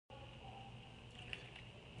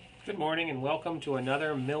Good morning and welcome to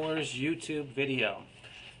another Miller's YouTube video.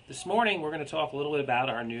 This morning we're going to talk a little bit about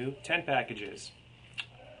our new tent packages.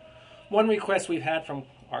 One request we've had from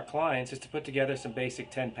our clients is to put together some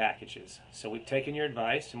basic tent packages. So we've taken your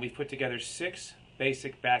advice and we've put together 6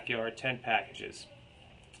 basic backyard tent packages.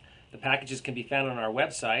 The packages can be found on our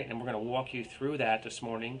website and we're going to walk you through that this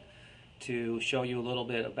morning to show you a little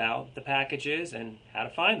bit about the packages and how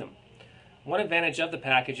to find them. One advantage of the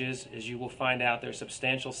packages is you will find out there's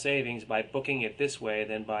substantial savings by booking it this way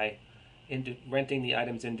than by renting the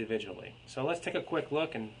items individually. So let's take a quick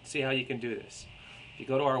look and see how you can do this. If you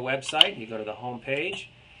go to our website and you go to the home page,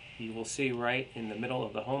 you will see right in the middle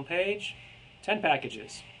of the home page, tent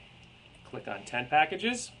packages. Click on tent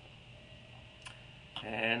packages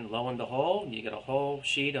and lo and behold, you get a whole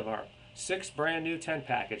sheet of our 6 brand new tent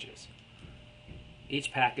packages.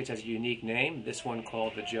 Each package has a unique name, this one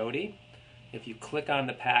called the Jody. If you click on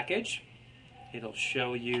the package, it'll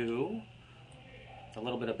show you a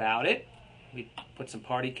little bit about it. We put some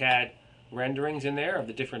PartyCAD renderings in there of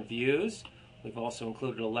the different views. We've also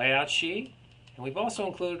included a layout sheet, and we've also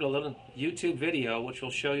included a little YouTube video which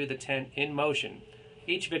will show you the tent in motion.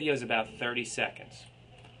 Each video is about 30 seconds.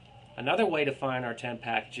 Another way to find our tent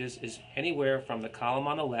packages is anywhere from the column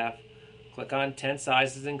on the left, click on tent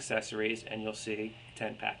sizes and accessories, and you'll see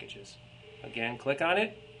tent packages. Again, click on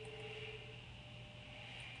it.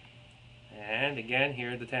 And again,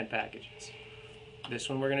 here are the tent packages. This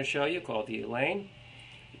one we're going to show you called the Elaine.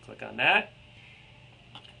 You click on that.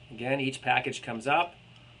 Again, each package comes up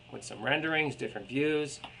with some renderings, different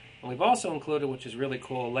views. And we've also included, which is really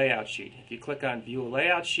cool, a layout sheet. If you click on View a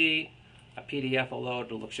Layout Sheet, a PDF will load.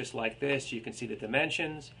 It'll look just like this. You can see the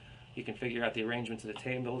dimensions. You can figure out the arrangements of the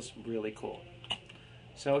tables. Really cool.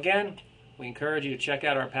 So again, we encourage you to check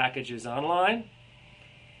out our packages online.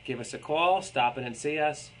 Give us a call, stop in and see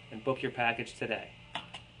us, and book your package today.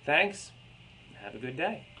 Thanks, and have a good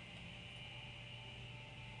day.